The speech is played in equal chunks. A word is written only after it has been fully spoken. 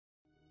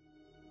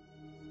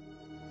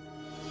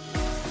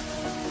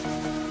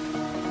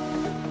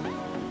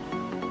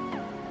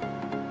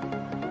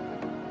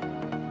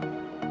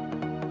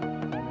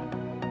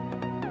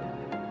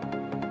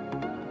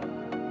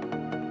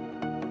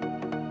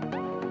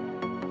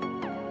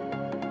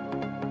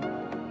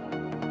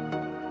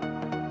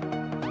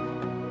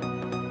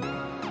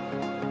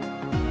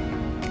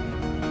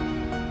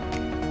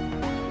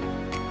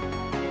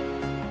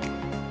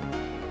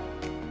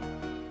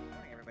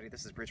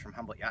Bridge from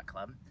Humboldt Yacht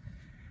Club.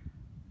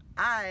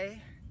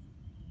 I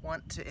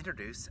want to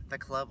introduce the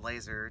club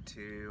laser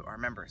to our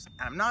members.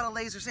 I'm not a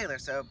laser sailor,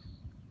 so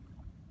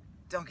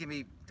don't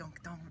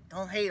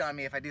hate on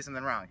me if I do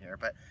something wrong here.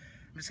 But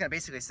I'm just gonna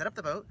basically set up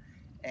the boat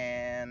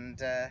and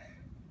get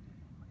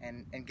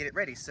it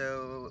ready.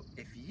 So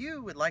if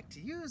you would like to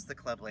use the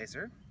club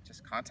laser,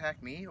 just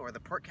contact me or the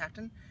port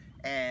captain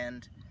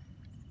and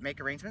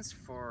make arrangements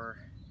for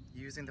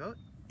using the boat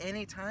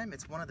anytime.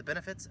 It's one of the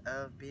benefits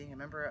of being a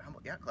member at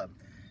Humboldt Yacht Club.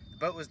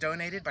 The boat was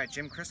donated by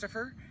Jim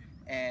Christopher,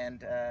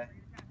 and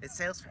it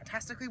sails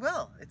fantastically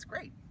well. It's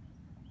great.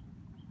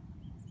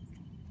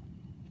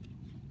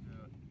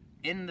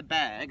 In the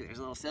bag, there's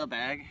a little sail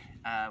bag,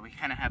 we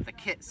kind of have the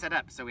kit set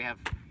up. So we have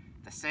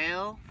the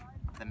sail,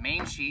 the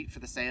main sheet for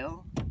the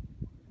sail,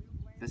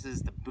 this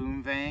is the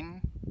boom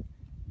vang,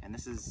 and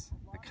this is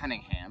the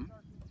Cunningham.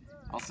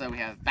 Also we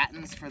have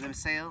battens for the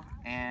sail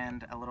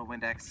and a little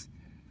Windex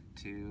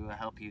to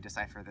help you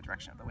decipher the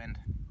direction of the wind.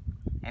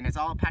 And it's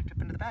all packed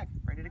up into the bag,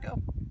 ready to go.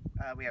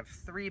 We have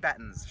 3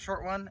 battens,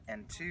 short one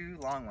and 2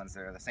 long ones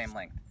that are the same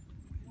length.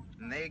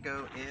 And they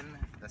go in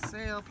the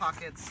sail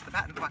pockets, the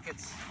batten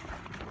pockets.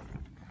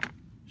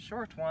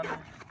 Short one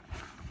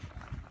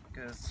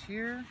goes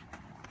here.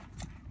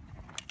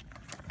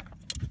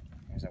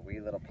 There's a wee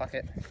little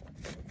pocket.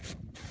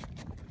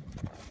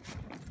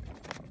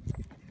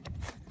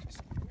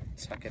 Just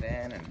tuck it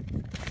in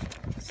and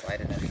slide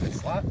it into the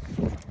slot.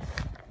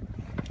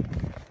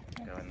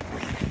 Go in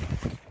there.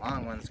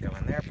 Long ones go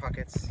in their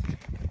pockets.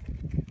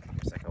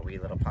 There's like a wee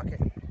little pocket.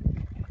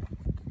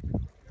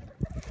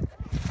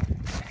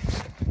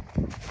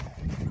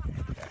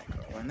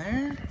 Go in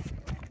there.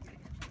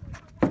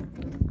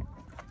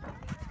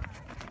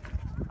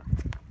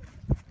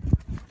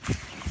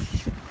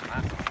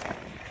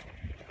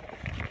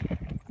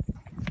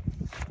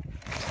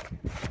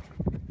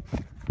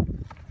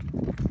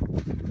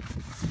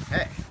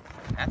 Okay,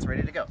 that's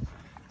ready to go.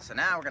 So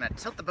now we're gonna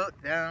tilt the boat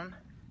down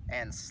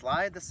and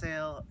slide the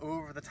sail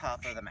over the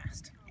top of the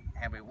mast.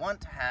 And we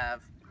want to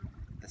have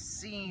the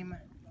seam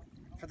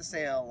for the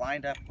sail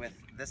lined up with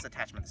this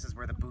attachment. This is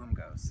where the boom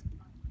goes.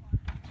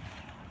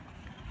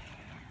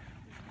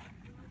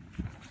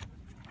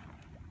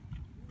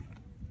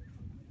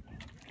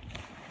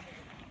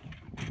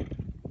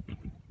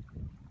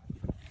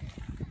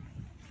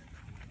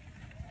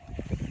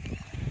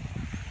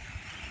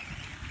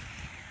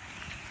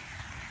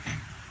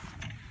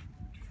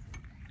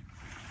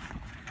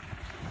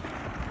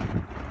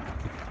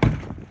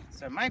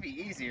 So it might be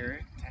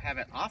easier to have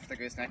it off the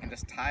gooseneck and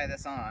just tie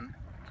this on.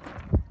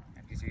 I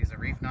just use a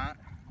reef knot.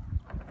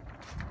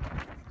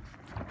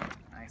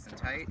 Nice and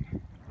tight.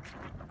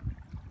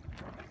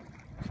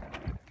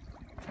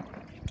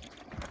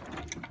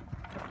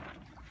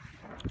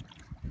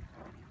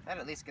 That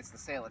at least gets the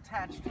sail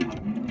attached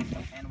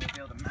and we'll be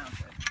able to mount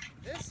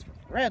it. This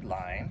red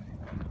line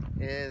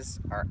is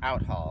our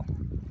outhaul.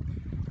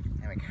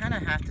 And we kind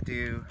of have to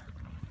do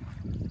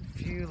a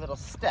few little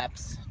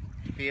steps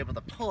to be able to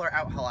pull our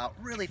outhaul out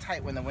really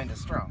tight when the wind is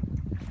strong.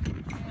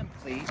 And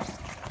pleat,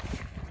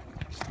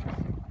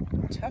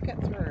 tuck it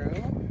through.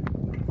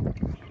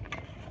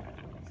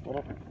 It's a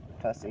little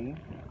fussy.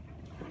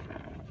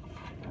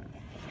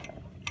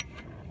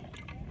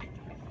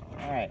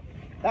 Alright,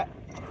 that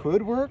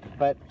could work,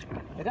 but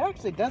it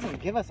actually doesn't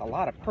give us a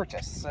lot of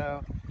purchase.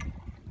 So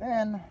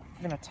then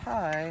I'm going to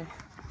tie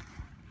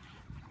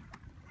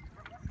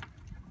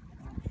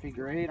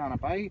figure 8 on a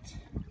bite.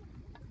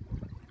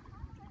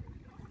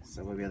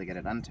 So we'll be able to get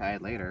it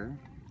untied later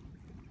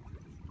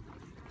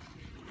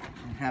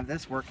and have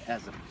this work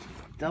as a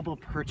double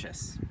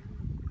purchase.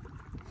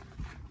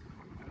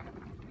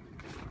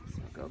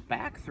 So go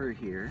back through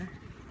here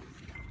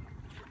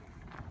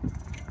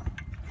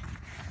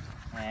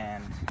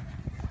and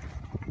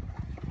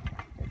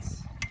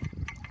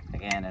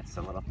it's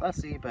a little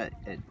fussy, but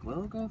it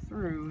will go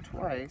through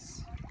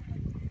twice.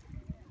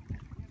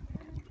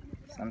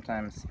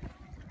 Sometimes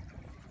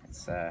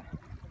it's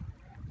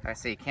I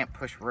say you can't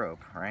push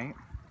rope, right?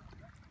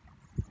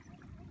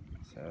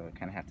 So we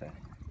kind of have to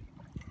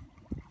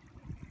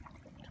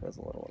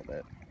twizzle it a little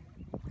bit.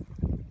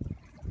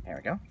 There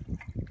we go.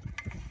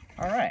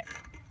 All right.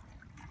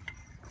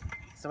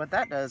 So what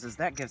that does is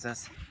that gives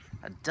us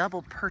a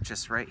double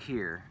purchase right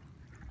here.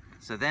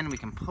 So then we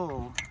can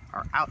pull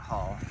our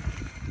outhaul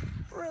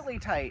really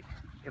tight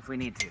if we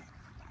need to,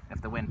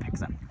 if the wind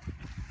picks up.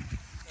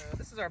 So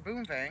this is our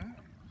boom vang,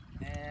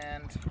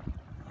 and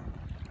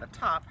the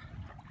top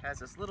has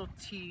this little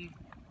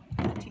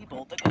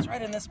T-bolt that goes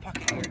right in this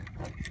pocket here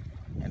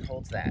and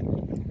holds that.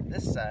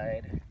 This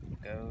side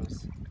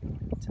goes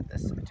to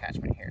this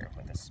attachment here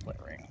with a split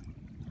ring.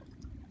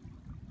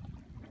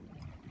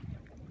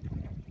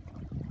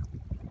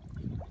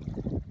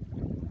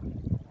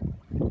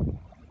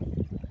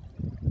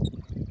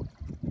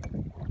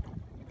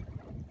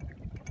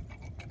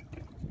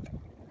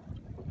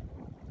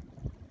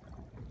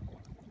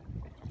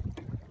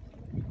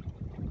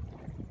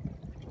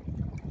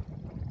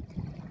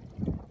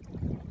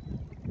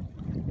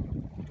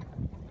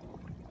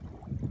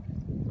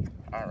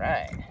 All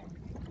right,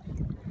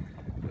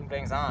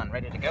 bang's on,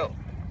 ready to go.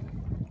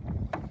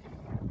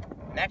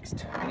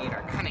 Next, we need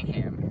our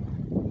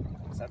Cunningham.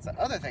 So that's the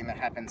other thing that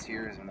happens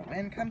here is when the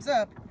wind comes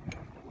up,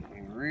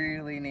 we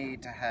really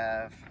need to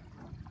have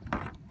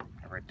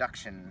a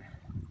reduction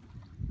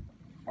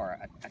or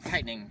a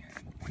tightening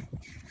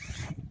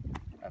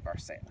of our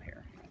sail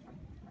here.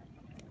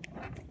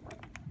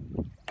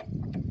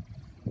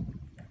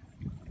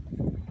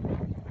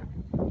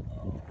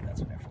 Oh,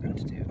 that's what I forgot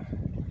to do.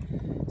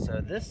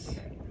 So this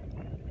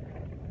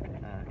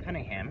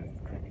Cunningham,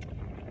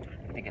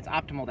 I think it's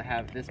optimal to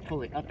have this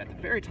pulley up at the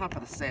very top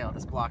of the sail,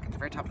 this block at the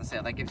very top of the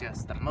sail. That gives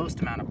us the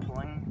most amount of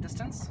pulling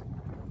distance.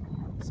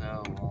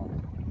 So we'll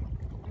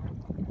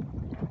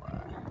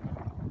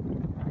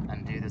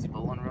undo this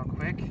bowline real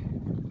quick.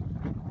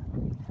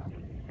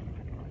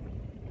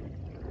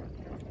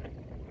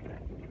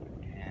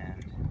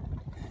 And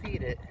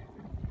feed it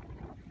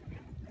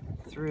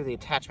through the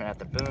attachment at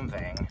the boom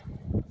vang.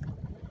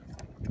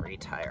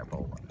 Retie our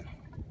bowline.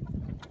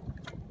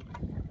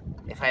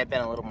 If I had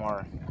been a little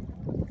more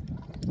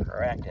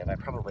proactive, I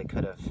probably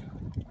could have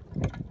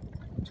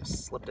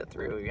just slipped it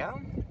through, yeah?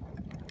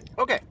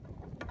 Okay.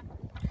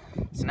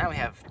 So now we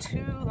have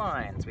two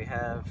lines. We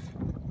have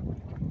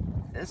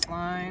this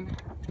line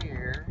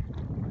here,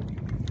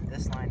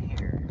 this line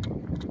here.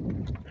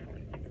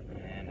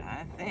 And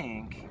I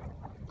think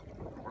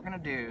what we're gonna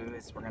do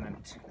is we're gonna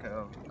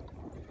go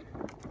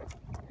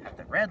have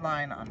the red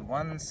line on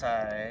one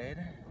side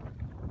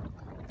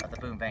of the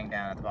boom vang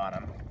down at the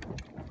bottom.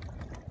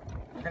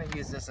 We're going to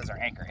use this as our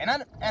anchor.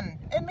 And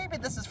maybe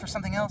this is for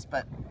something else,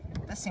 but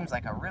this seems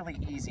like a really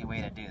easy way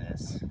to do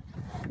this.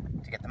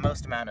 To get the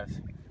most amount of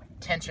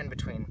tension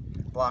between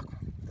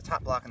the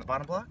top block and the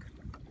bottom block.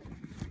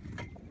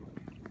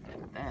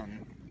 And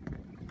then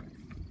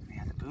we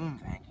have the boom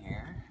vang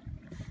here.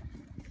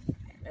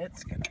 And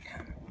it's going to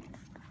come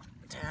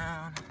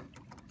down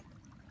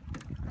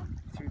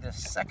through the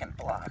second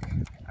block.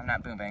 I'm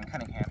not boom vang,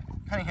 Cunningham.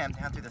 Cunningham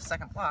down through the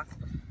second block.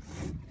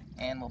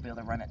 And we'll be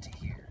able to run it to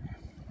here.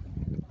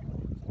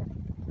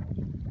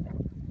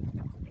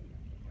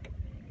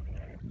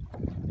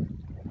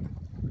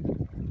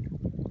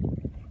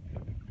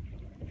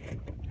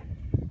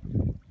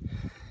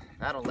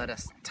 That'll let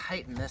us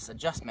tighten this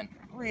adjustment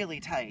really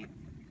tight.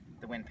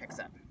 The wind picks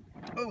up.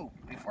 Oh,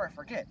 before I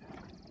forget,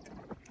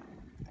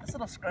 this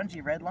little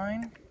scrunchy red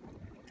line,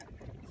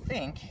 I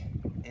think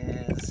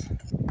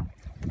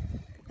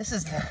this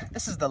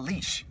is the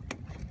leash.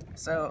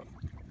 So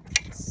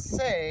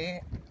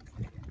say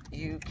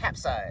you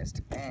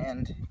capsized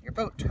and your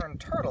boat turned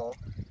turtle,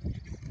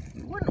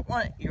 you wouldn't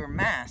want your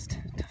mast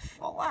to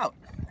fall out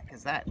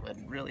because that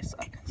would really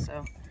suck.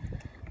 So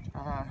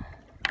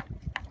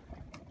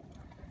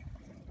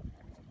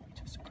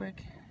just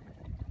quick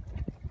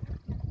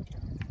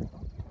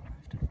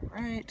left over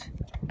right.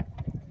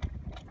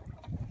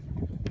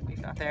 Leaf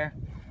not there.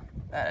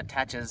 That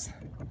attaches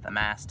the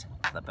mast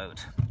to the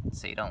boat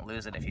so you don't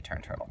lose it if you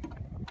turn turtle.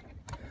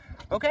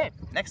 Okay,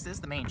 next is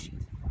the main sheet.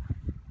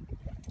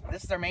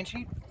 This is our main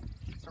sheet.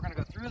 So we're going to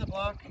go through the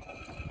block,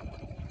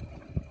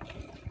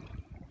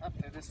 up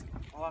through this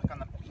block on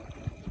the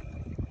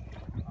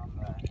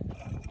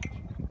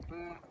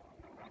boom,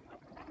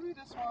 through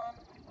this one,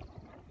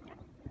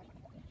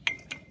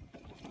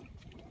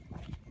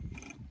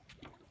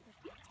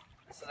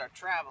 this is our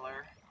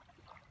traveler.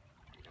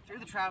 Go through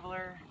the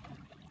traveler,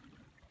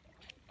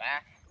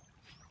 back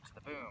to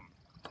the boom,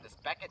 to this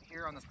becket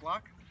here on this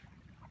block,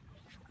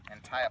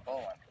 and tie a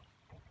bowline.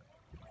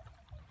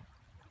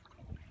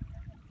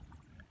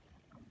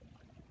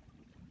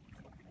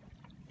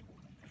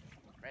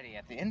 Ready,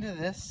 at the end of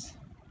this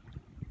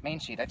main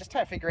sheet, I just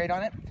tie a figure 8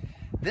 on it.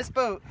 This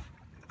boat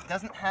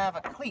doesn't have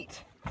a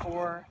cleat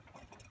for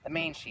the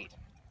main sheet,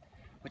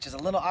 which is a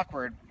little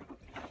awkward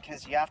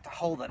because you have to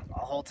hold it the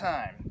whole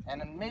time.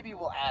 And then maybe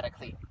we'll add a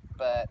cleat,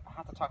 but I'll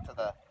have to talk to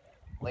the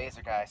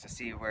laser guys to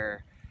see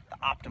where the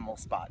optimal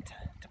spot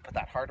to put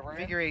that hardware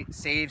in. Figure 8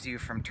 saves you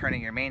from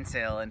turning your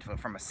mainsail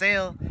from a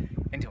sail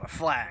into a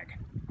flag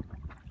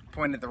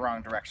pointed the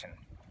wrong direction.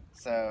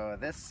 So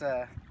this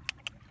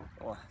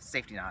well,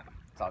 safety knot,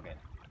 it's all good.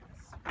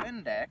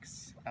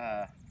 Windex,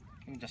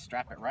 you can just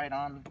strap it right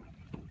on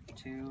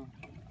to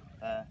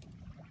the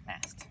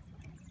mast.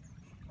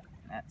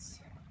 That's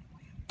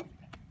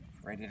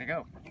ready to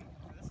go. So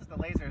this is the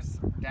laser's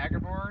dagger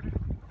board,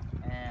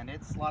 and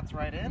it slots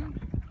right in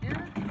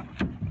here.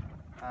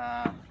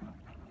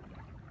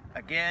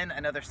 Again,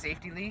 another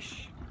safety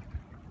leash.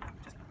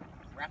 Just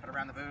wrap it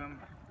around the boom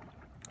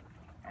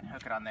and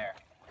hook it on there.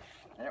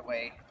 That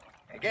way,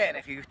 again,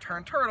 if you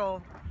turn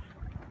turtle,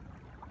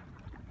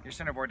 your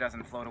centerboard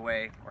doesn't float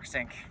away or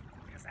sink,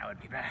 because that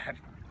would be bad.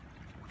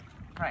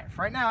 Alright,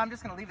 for right now, I'm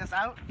just going to leave this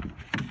out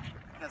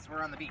because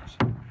we're on the beach.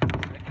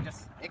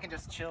 It can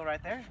just chill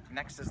right there.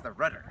 Next is the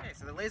rudder. Okay,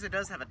 so the laser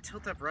does have a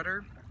tilt-up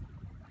rudder.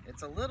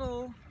 It's a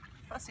little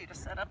fussy to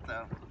set up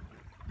though.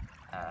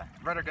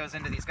 Rudder goes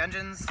into these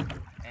gudgeons,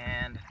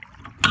 and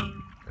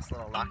this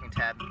little locking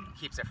tab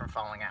keeps it from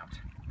falling out.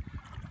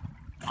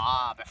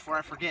 Before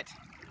I forget,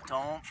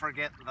 don't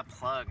forget the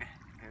plug.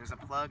 there's a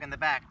plug in the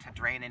back to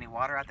drain any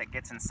water out that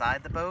gets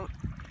inside the boat.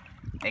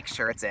 Make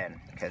sure it's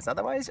in, because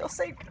otherwise you'll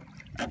sink.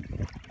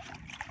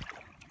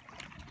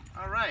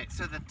 Alright,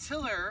 so the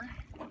tiller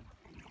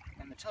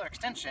and the tiller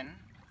extension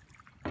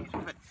you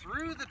put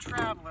through the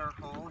traveler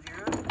hole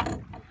here.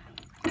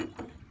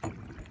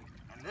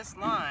 And this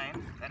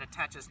line that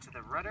attaches to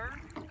the rudder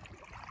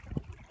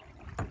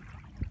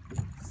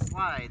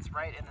slides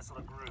right in this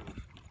little groove.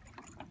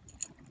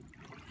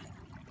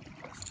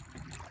 Just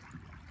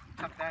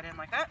tuck that in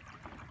like that,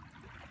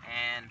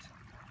 and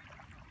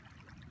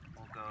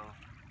we'll go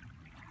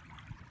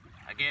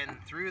again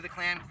through the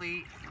clam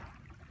cleat,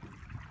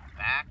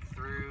 back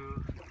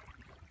through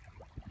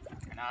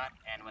your knot,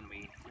 and when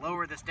we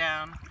lower this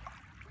down,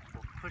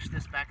 we'll push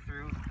this back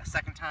through a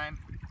second time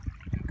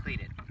and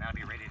cleat it. That'll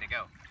be ready to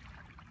go.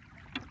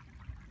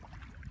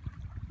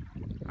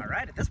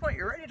 Alright, at this point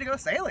you're ready to go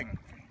sailing.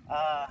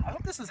 I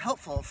hope this was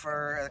helpful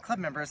for the club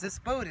members. This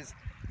boat is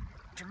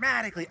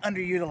dramatically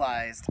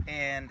underutilized,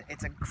 and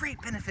it's a great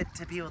benefit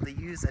to be able to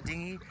use a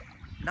dinghy,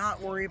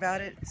 not worry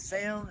about it,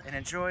 sail and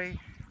enjoy,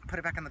 put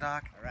it back on the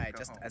dock. Alright,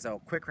 just as a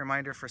quick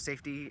reminder for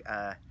safety,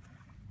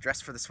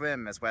 dress for the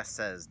swim, as Wes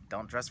says.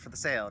 Don't dress for the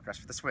sail, dress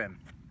for the swim.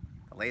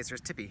 The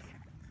laser's tippy.